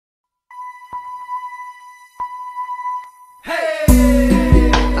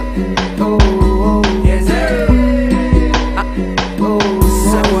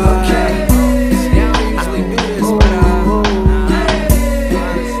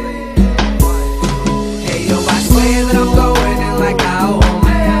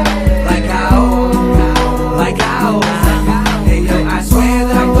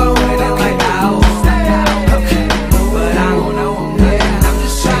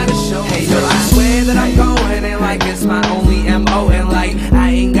It's my only MO, and like I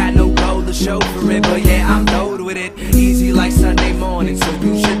ain't got no goal to show for it, but yeah, I'm loaded with it. Easy like Sunday morning, so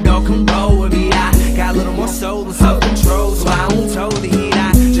you should all come roll with me. I got a little more soul and self-control, so I don't toe the heat.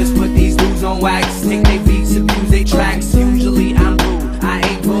 I just put these dudes on wax, take they beats, abuse they tracks. Usually I'm rude, I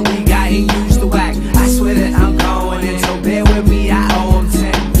ain't fully, I ain't used to whack. I swear that I'm going in, so bear with me, I owe them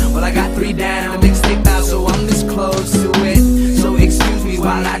 10. Well, I got 3 down, a mixtape out, so I'm this close to it. So excuse me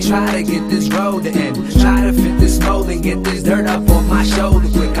while I try to get this road to end. Try to fit this mold and get this dirt up on my shoulder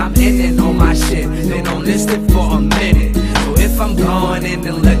quick. I'm in and on my shit, been on this list for a minute. So if I'm going in,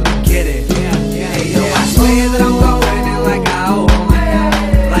 then let me get it. Hey yo, I swear that I'm going in like I owe,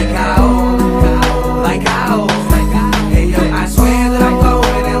 like I owe, like I owe. Hey yo, I swear that I'm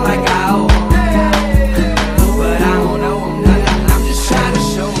going in like I owe, but I don't know I'm nothing. I'm just trying to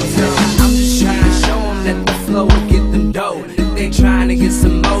show them, I'm just trying to show them that the flow will get them dough. If they trying to get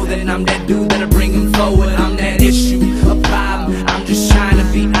some more, then I'm that dude that'll bring them forward. I'm that issue, a problem. I'm just trying to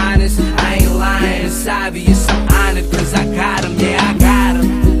be honest. I ain't lying, it's obvious. I'm honored cause I got them, yeah, I got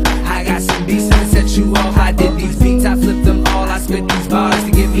them. I got some beats that set you off. I did these beats, I flipped them all. I spit these bars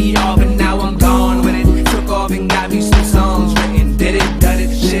to get me off, and now I'm gone with it. Took off and got me some songs written. Did it, done it,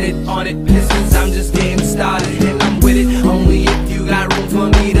 shit it, on it. Listens, I'm just getting started and I'm with it. Only if you got room for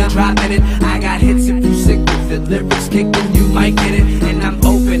me to drop in it. I got hits if you sick with the lyrics kicked, then you might get it. And I'm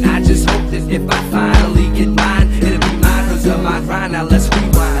open, I just hope that if I finally get mine, it'll be mine cause of my grind. Now let's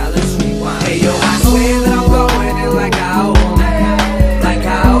rewind, let's rewind. Hey yo, I swear that I'm going in like I owe, like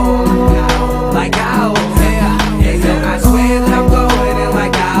I owe, like I owe. Hey yo, I swear that I'm going in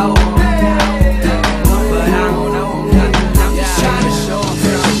like I owe, but I don't know I'm nothing. I'm just trying to show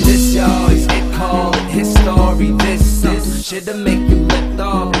them this, y'all. Is it called history? This some shit to make you lift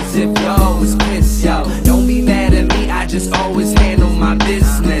off as if y'all was pissed, y'all. Don't be mad at me, I just always handle my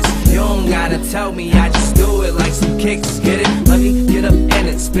business. You don't gotta tell me, I just do it like some kicks, get it? Let me get up in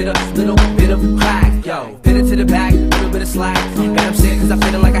it, spit a little bit of crack, yo. Fit it to the back, a little bit of slack. Got him sick cause I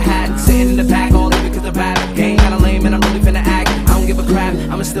fit it like a hat. Sitting in the back all day because the rap game kinda lame and I'm really finna act. I don't give a crap,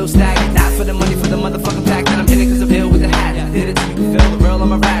 I'ma still stack. Not for the money, for the motherfucking pack. And I'm in it cause I'm ill with the hat. Did it so you can feel the real on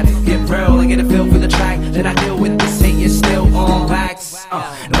my rap. Get real and get a feel for the track. Then I deal with this hate, you're still on wax.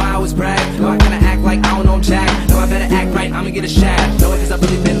 No, I always brag, no, I kinda act like I don't know jack. No, I better act right, I'ma get a shaft. No, cause I've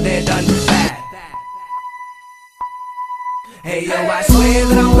really been there, done that. Hey yo, I swear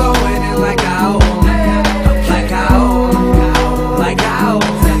that I'm going in like I owe, like I owe, like I owe.